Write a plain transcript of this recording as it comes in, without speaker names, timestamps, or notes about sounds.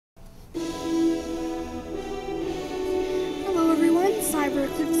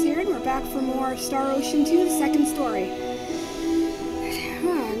Survivor Eclipse here, and we're back for more Star Ocean 2, the second story.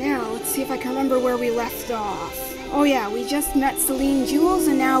 Now, let's see if I can remember where we left off. Oh yeah, we just met Celine Jules,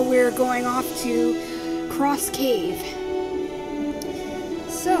 and now we're going off to Cross Cave.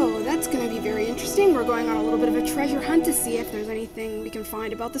 So, that's going to be very interesting. We're going on a little bit of a treasure hunt to see if there's anything we can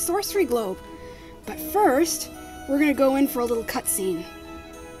find about the Sorcery Globe. But first, we're going to go in for a little cutscene.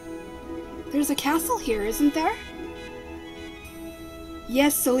 There's a castle here, isn't there?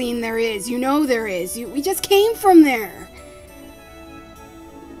 Yes, Celine, there is. You know there is. We just came from there.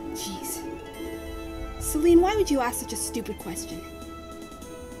 Jeez. Celine, why would you ask such a stupid question?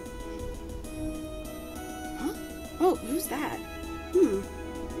 Huh? Oh, who's that?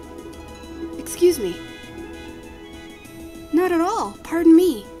 Excuse me. Not at all. Pardon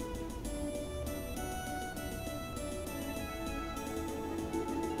me.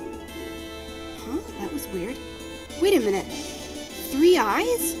 Huh? That was weird. Wait a minute. 3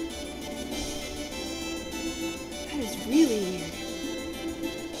 eyes? That is really weird.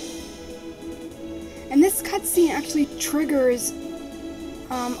 And this cutscene actually triggers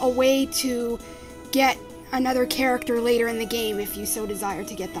a way to get another character later in the game if you so desire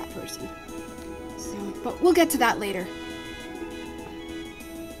to get that person. So, but we'll get to that later.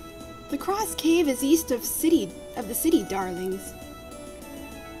 The Cross Cave is east of the city, darlings.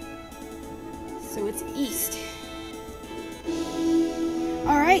 So it's east.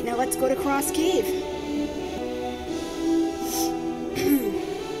 Alright, now let's go to Cross Cave.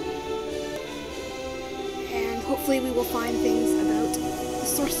 And hopefully we will find things about the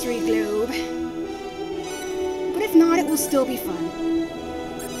Sorcery Globe. But if not, it will still be fun.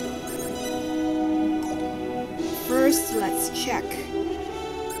 First, let's check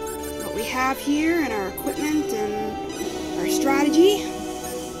what we have here and our equipment and our strategy.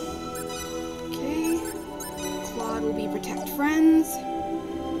 Okay. Claude will be protect friends.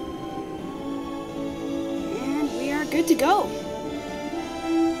 Good to go.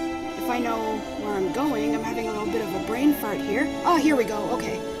 If I know where I'm going, I'm having a little bit of a brain fart here. Oh, here we go.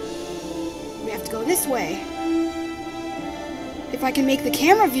 Okay. We have to go this way. If I can make the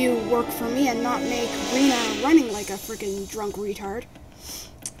camera view work for me and not make Rena running like a freaking drunk retard.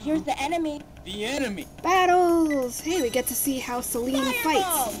 Here's the enemy. The enemy. Battles! Hey, we get to see how Celine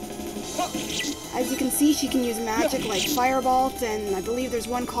fights. As you can see, she can use magic like Firebolt, and I believe there's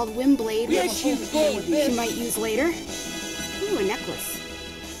one called Windblade, which she might use later. Ooh, a necklace.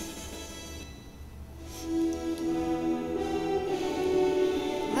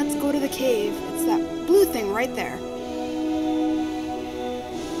 Let's go to the cave. It's that blue thing right there.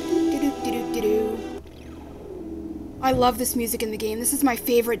 Do-do-do-do-do-do. I love this music in the game. This is my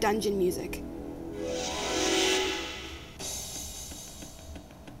favorite dungeon music.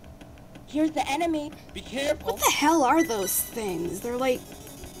 Here's the enemy. Be careful. What the hell are those things? They're like...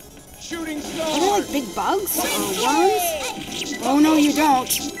 Shooting star. Are they like big bugs or worms? Oh, no, you don't.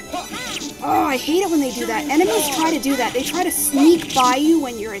 Oh, I hate it when they do that. Enemies try to do that. They try to sneak by you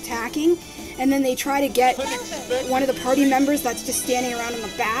when you're attacking, and then they try to get one of the party members that's just standing around in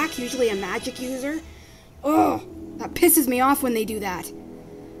the back, usually a magic user. Oh, that pisses me off when they do that.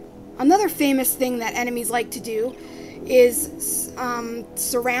 Another famous thing that enemies like to do is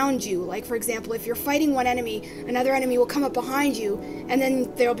surround you. Like, for example, if you're fighting one enemy, another enemy will come up behind you, and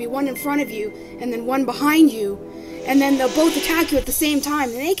then there'll be one in front of you, and then one behind you, and then they'll both attack you at the same time,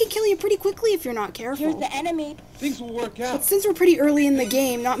 and they can kill you pretty quickly if you're not careful. Here's the enemy. Things will work out. But since we're pretty early in the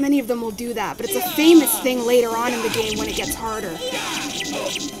game, not many of them will do that, but it's a famous thing later on in the game when it gets harder.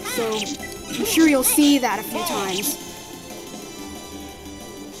 So, I'm sure you'll see that a few times.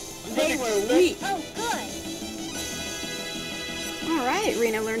 They were weak. Oh, good. Alright,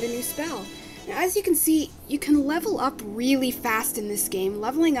 Rena learned a new spell. Now, as you can see, you can level up really fast in this game.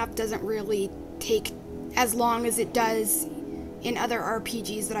 Leveling up doesn't really take as long as it does in other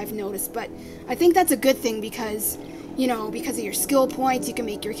RPGs that I've noticed, but I think that's a good thing because, you know, because of your skill points, you can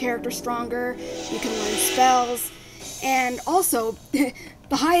make your character stronger, you can learn spells, and also, the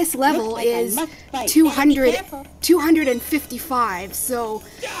highest level is 255, so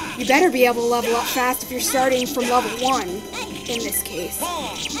you better be able to level up fast if you're starting from level 1, in this case.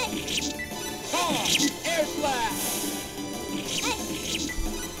 Air blast.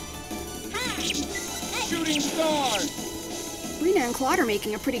 Shooting star. Rena and Claude are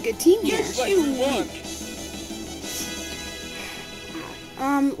making a pretty good team here. Yes, you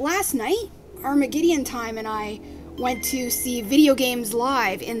won. Last night, Armageddon Time and I went to see Video Games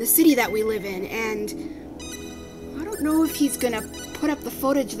Live in the city that we live in, and I don't know if he's gonna put up the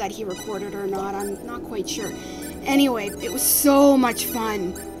footage that he recorded or not. I'm not quite sure. Anyway, it was so much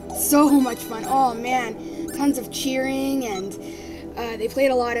fun. So much fun. Oh man, tons of cheering, and They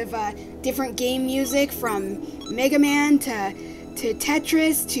played a lot of different game music, from Mega Man to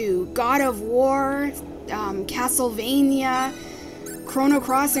Tetris to God of War, Castlevania, Chrono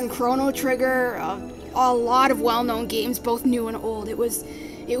Cross and Chrono Trigger. A lot of well-known games, both new and old. It was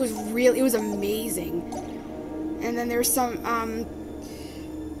amazing. And then there's some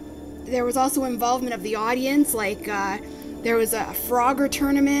there was also involvement of the audience, like there was a Frogger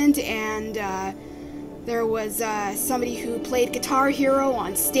tournament, and there was somebody who played Guitar Hero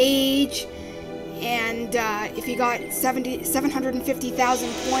on stage, and if he got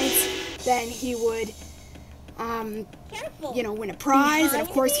 750,000 points, then he would win a prize. And of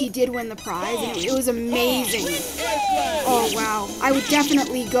course he did win the prize, and it was amazing. Oh wow, I would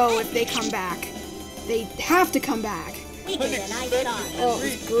definitely go if they come back. They have to come back. Oh, it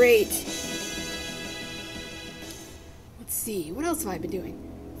was great. Let's see, what else have I been doing?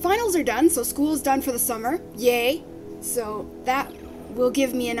 Finals are done, so school's done for the summer. Yay! So that will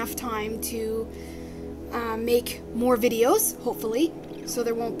give me enough time to make more videos, hopefully, so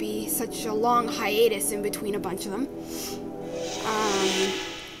there won't be such a long hiatus in between a bunch of them.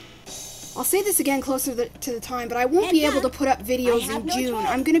 I'll say this again closer to the time, but I won't be able to put up videos in June.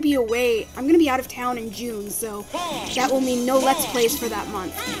 I'm going to be away. I'm going to be out of town in June, so that will mean no Let's Plays for that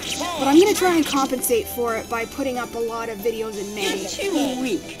month. But I'm going to try and compensate for it by putting up a lot of videos in May.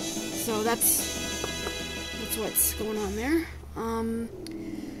 So that's what's going on there.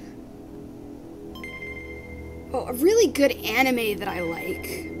 Oh, a really good anime that I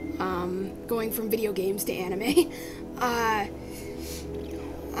like, going from video games to anime,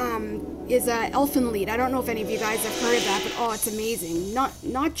 is Elfen Lied. I don't know if any of you guys have heard of that, but oh, it's amazing.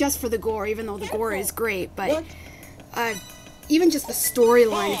 Not just for the gore, even though the gore is great, but even just the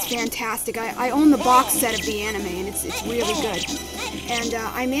storyline is fantastic. I own the box set of the anime, and it's really good. And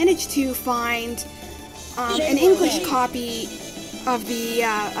I managed to find an English copy of the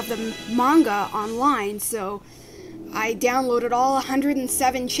manga online, so I downloaded all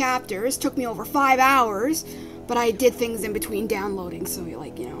 107 chapters. Took me over 5 hours, but I did things in between downloading, so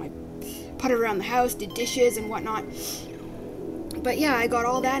I put it around the house, did dishes and whatnot. But yeah, I got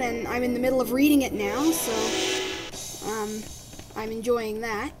all that, and I'm in the middle of reading it now, so I'm enjoying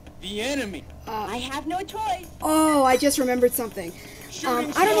that. The enemy. I have no choice. Oh, I just remembered something. I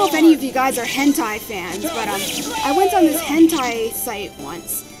don't know if any of you guys are hentai fans, but I went on this hentai site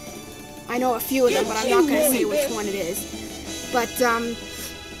once. I know a few of them, but I'm not going to say which one it is. But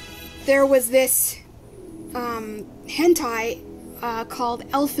there was this hentai called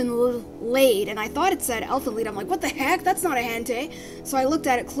Elfen Lied, and I thought it said Elfen Lied. I'm like, what the heck? That's not a hentai. So I looked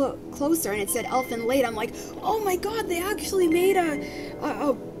at it closer, and it said Elfen Lied. I'm like, oh my god, they actually made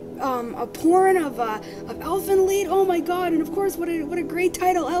a porn of Elfen Lied. Oh my god! And of course, what a great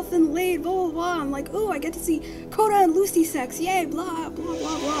title, Elfen Lied. Blah blah blah. I'm like, oh, I get to see Coda and Lucy sex. Yay! Blah blah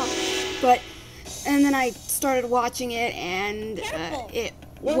blah blah. And then I started watching it, and it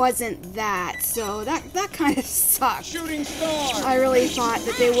wasn't that. So that kind of sucked. Shooting star. I really thought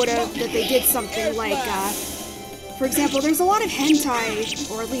that they did something like, for example, there's a lot of hentai,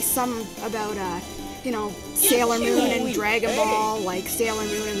 or at least some about Sailor Moon and Dragon Ball, like Sailor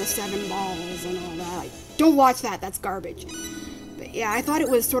Moon and the 7 Balls and all that. Don't watch that, that's garbage. But yeah, I thought it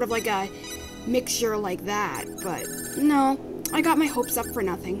was sort of like a mixture like that, but no, I got my hopes up for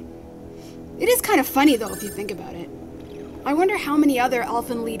nothing. It is kind of funny though, if you think about it. I wonder how many other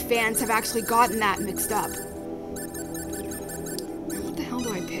Elfen Lied fans have actually gotten that mixed up. What the hell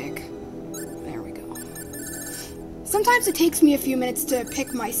do I pick? There we go. Sometimes it takes me a few minutes to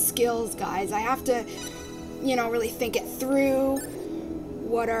pick my skills, guys. I have to, really think it through.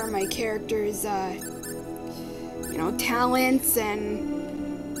 What are my characters', talents,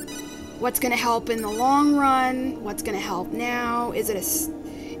 and what's going to help in the long run? What's going to help now? Is it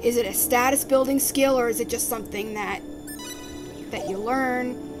a status building skill, or is it just something that you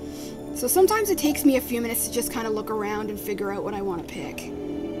learn? So sometimes it takes me a few minutes to just kind of look around and figure out what I want to pick.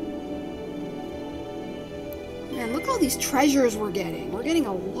 Man, look at all these treasures we're getting. We're getting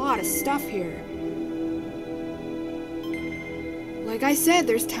a lot of stuff here. Like I said,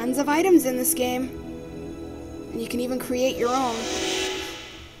 there's tons of items in this game. And you can even create your own.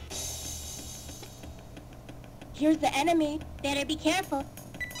 Here's the enemy. Better be careful.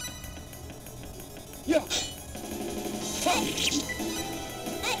 Yeah.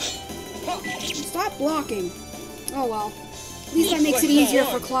 Stop blocking. Oh well. At least that makes it easier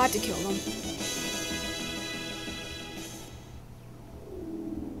for Claude to kill them.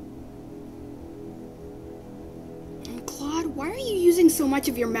 And Claude, why are you using so much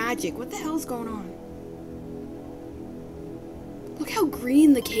of your magic? What the hell's going on? Look how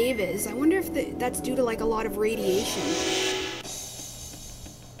green the cave is. I wonder if that's due to like a lot of radiation.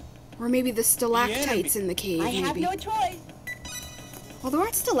 Or maybe the stalactites in the cave, I have maybe. no choice. Well, there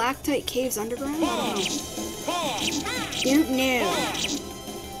aren't stalactite caves underground? I don't know.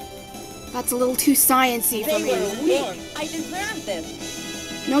 That's a little too sciencey for They were me. one. I deserve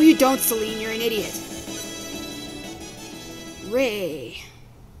this. No, you don't, Celine. You're an idiot. Ray.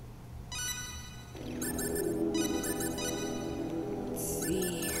 Let's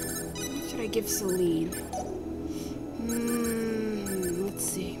see. What should I give Celine? Let's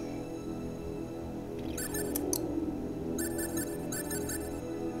see.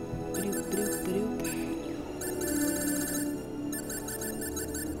 Badoop, badoop, badoop.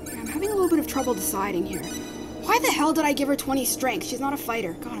 Yeah, I'm having a little bit of trouble deciding here. Why the hell did I give her 20 strength? She's not a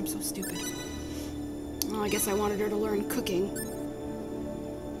fighter. God, I'm so stupid. Oh, I guess I wanted her to learn cooking.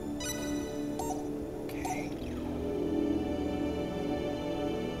 Okay.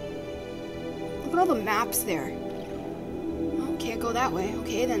 Look at all the maps there. Oh, can't go that way.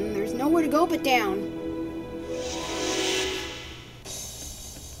 Okay, then there's nowhere to go but down.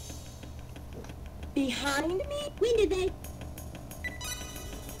 Behind me? When did they?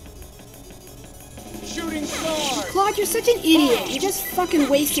 Shooting stars. Claude, you're such an idiot. You just fucking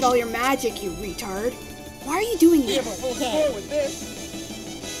wasted all your magic, you retard. Why are you doing We have a that? full score with this.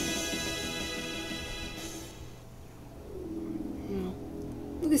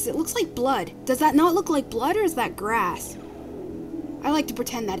 Look at this. It looks like blood. Does that not look like blood, or is that grass? I like to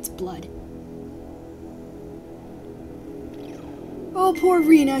pretend that it's blood. Oh, poor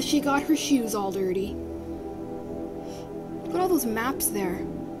Rena. She got her shoes all dirty. Look at all those maps there.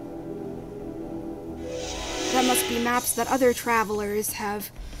 That must be maps that other travelers have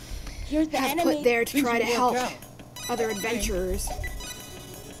Here's the enemy. put there to Things try to will help work out. other adventurers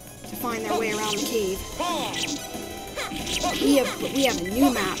to find their way around the cave. We have a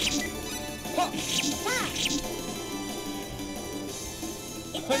new map. It's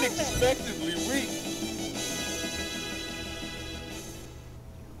over. Unexpectedly weak.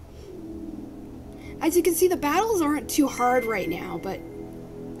 As you can see, the battles aren't too hard right now, but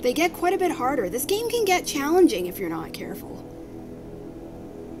they get quite a bit harder. This game can get challenging if you're not careful.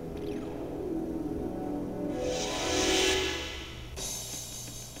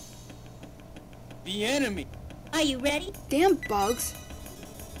 The enemy. Are you ready? Damn bugs.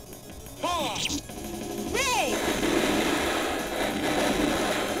 Ray!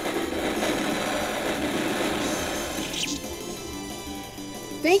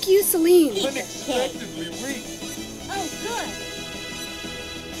 Thank you, Celine. Unexpectedly weak. Oh, good.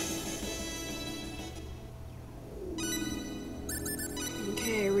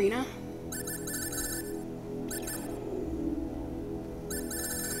 Okay, Arena.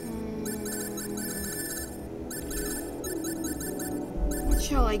 What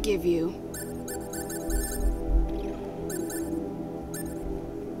shall I give you?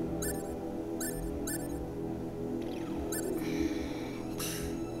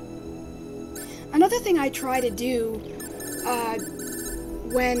 Another thing I try to do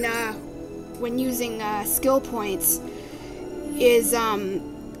when using skill points is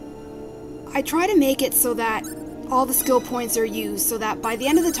I try to make it so that all the skill points are used, so that by the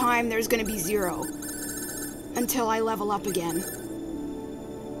end of the time there's going to be 0 until I level up again,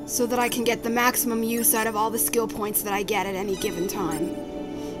 so that I can get the maximum use out of all the skill points that I get at any given time.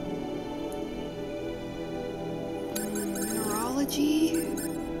 Mineralogy,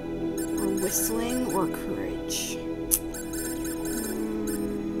 or whistling, or courage.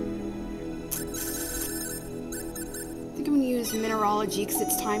 I think I'm going to use mineralogy because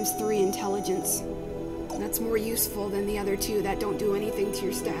it's ×3 intelligence. And that's more useful than the other two that don't do anything to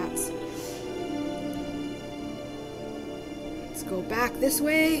your stats. Let's go back this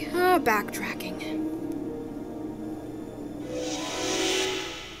way. Backtracking.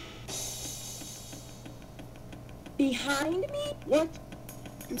 Behind me? What?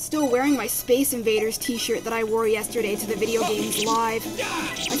 I'm still wearing my Space Invaders t-shirt that I wore yesterday to the video games live.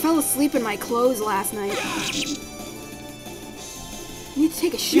 I fell asleep in my clothes last night. I need to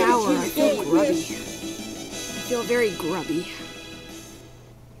take a shower. I feel grubby. I feel very grubby.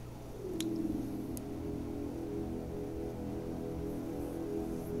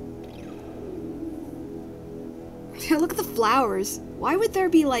 Look at the flowers. Why would there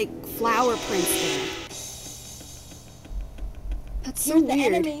be, like, flower prints there? That's so Here's the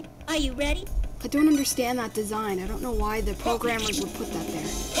weird. enemy. Are you ready? I don't understand that design. I don't know why the programmers would put that there.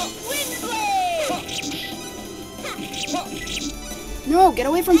 No, get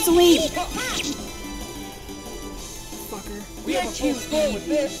away from Celine! Fucker. We have a full score with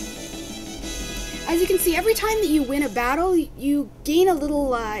this. As you can see, every time that you win a battle, you gain a little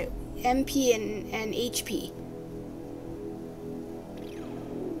MP and HP.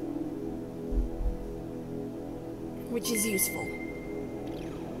 which is useful.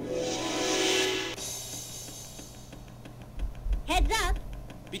 Heads up.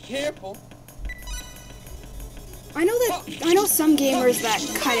 Be careful. I know some gamers that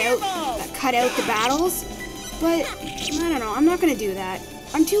cut out the battles, but I don't know. I'm not gonna do that.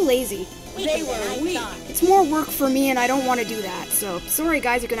 I'm too lazy. They were weak. It's more work for me, and I don't want to do that. So sorry,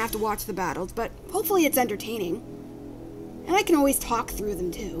 guys, you're gonna have to watch the battles, but hopefully it's entertaining, and I can always talk through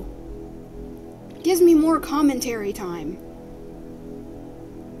them too. Gives me more commentary time.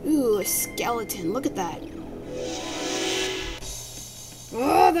 Ooh, a skeleton. Look at that.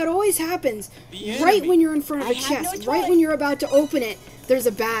 Oh, that always happens. Right when you're in front of a chest, right when you're about to open it, there's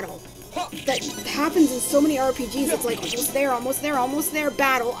a battle. That happens in so many RPGs. It's like, almost there, almost there, almost there,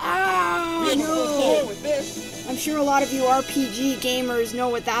 battle. Ah, no! I'm sure a lot of you RPG gamers know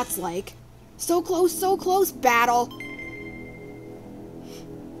what that's like. So close, battle.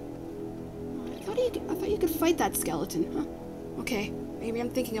 I thought you could fight that skeleton, huh? Okay, maybe I'm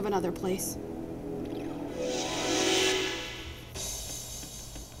thinking of another place.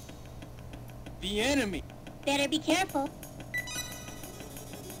 The enemy. Better be careful.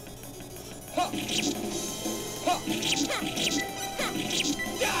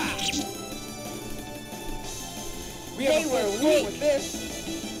 They were weak with this.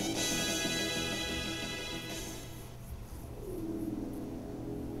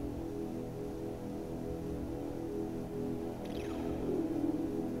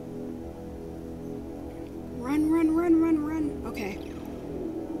 Run. Okay.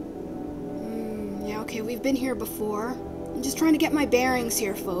 Yeah, okay, we've been here before. I'm just trying to get my bearings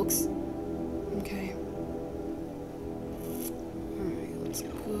here, folks. Okay. Alright, let's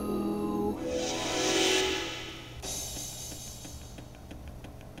go.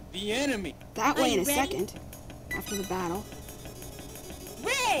 The enemy. That way in a ready? second. After the battle.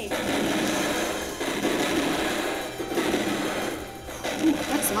 Ray! Ooh,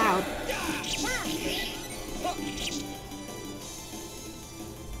 that's loud.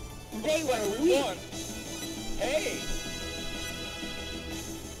 They were weak. Hey.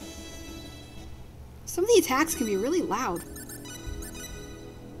 Some of the attacks can be really loud.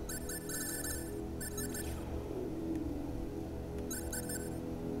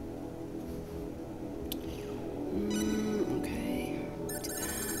 Okay. Do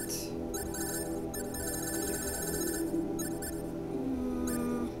that.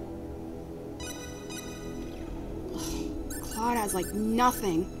 Claude has like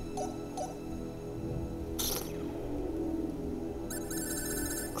nothing.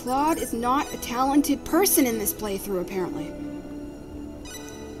 Claude is not a talented person in this playthrough, apparently.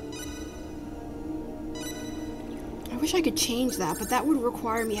 I wish I could change that, but that would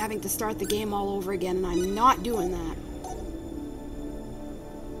require me having to start the game all over again, and I'm not doing that.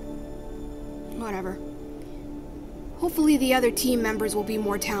 Whatever. Hopefully the other team members will be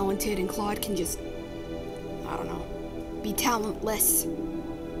more talented, and Claude can just, I don't know, be talentless.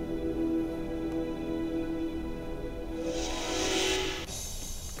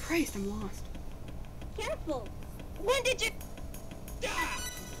 Christ, I'm lost. Careful. When did you...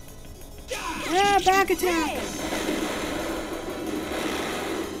 Ah, back attack!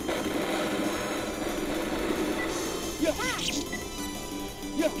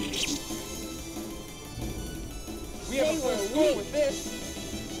 We have a first score with this.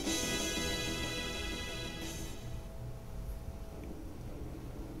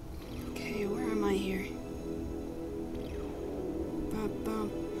 Okay, where am I here?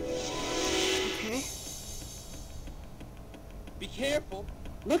 Bum. Okay. Be careful.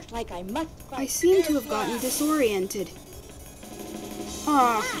 Looks like I must I fight. seem to have gotten disoriented.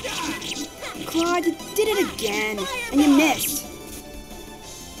 Aw. Claude, you did it again. And you missed.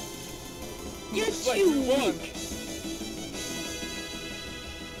 You're Looks like too you won. weak.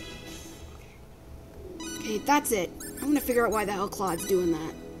 Okay, that's it. I'm gonna figure out why the hell Claude's doing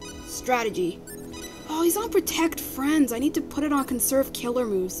that. Strategy. Oh, he's on Protect Friends. I need to put it on Conserve Killer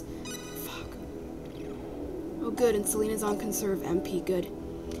Moves. Fuck. Oh, good, and Selena's on Conserve MP. Good.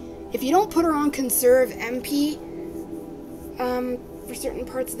 If you don't put her on Conserve MP, for certain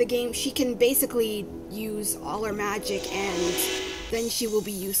parts of the game, she can basically use all her magic and then she will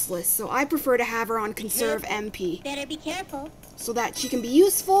be useless. So I prefer to have her on Conserve MP Better be careful. so that she can be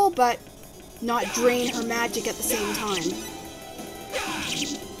useful but not drain her magic at the same time.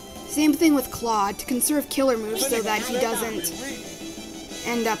 Same thing with Claude, to conserve killer moves so that he doesn't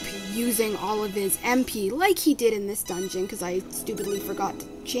end up using all of his MP like he did in this dungeon because I stupidly forgot to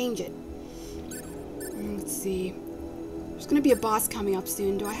change it. Let's see. There's going to be a boss coming up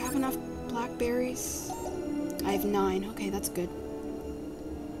soon. Do I have enough blackberries? I have 9. Okay, that's good.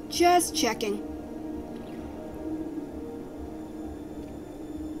 Just checking.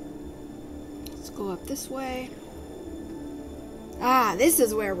 go up this way. Ah, this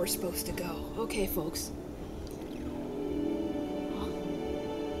is where we're supposed to go. Okay, folks.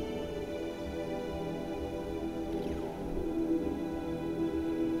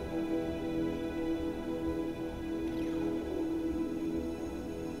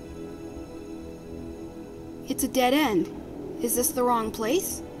 It's a dead end. Is this the wrong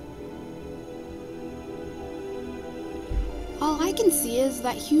place? All I can see is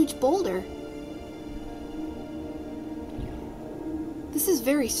that huge boulder. This is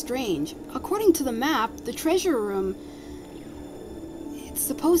very strange. According to the map, the treasure room, it's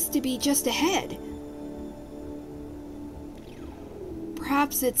supposed to be just ahead.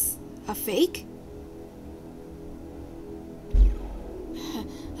 Perhaps it's a fake?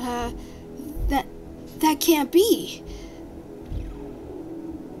 That can't be.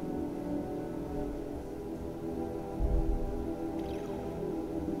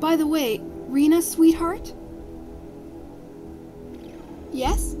 By the way, Rena, sweetheart?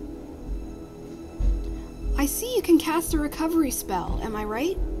 Yes? I see you can cast a recovery spell, am I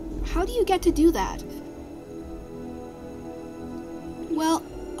right? How do you get to do that? Well,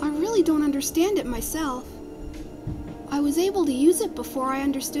 I really don't understand it myself. I was able to use it before I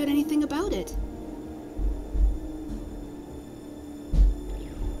understood anything about it.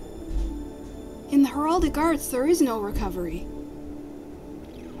 In the heraldic arts, there is no recovery.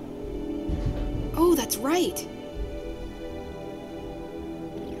 Oh, that's right.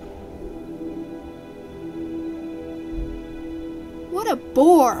 What a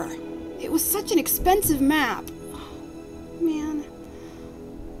bore! It was such an expensive map. Oh, man.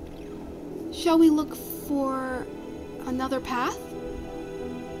 Shall we look for another path?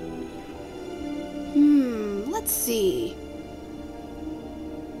 Let's see.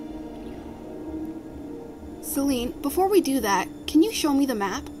 Celine, before we do that, can you show me the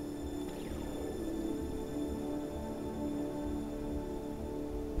map?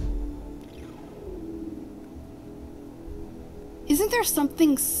 Isn't there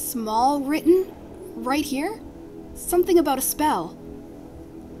something small written right here? Something about a spell.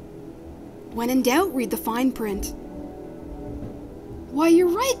 When in doubt, read the fine print. Why, you're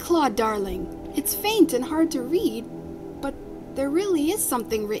right, Claude, darling. It's faint and hard to read, but there really is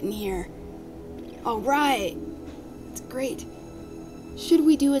something written here. Oh, right. It's great. Should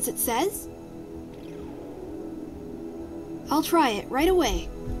we do as it says? I'll try it right away.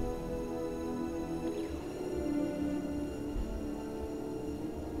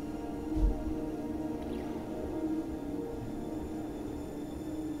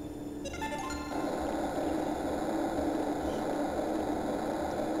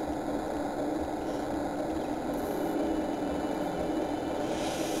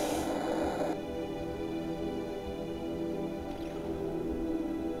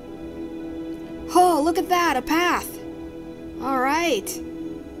 Oh, look at that, a path. All right.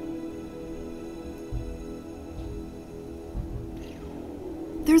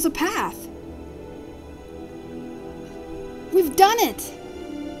 There's a path. We've done it.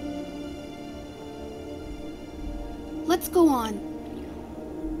 Let's go on.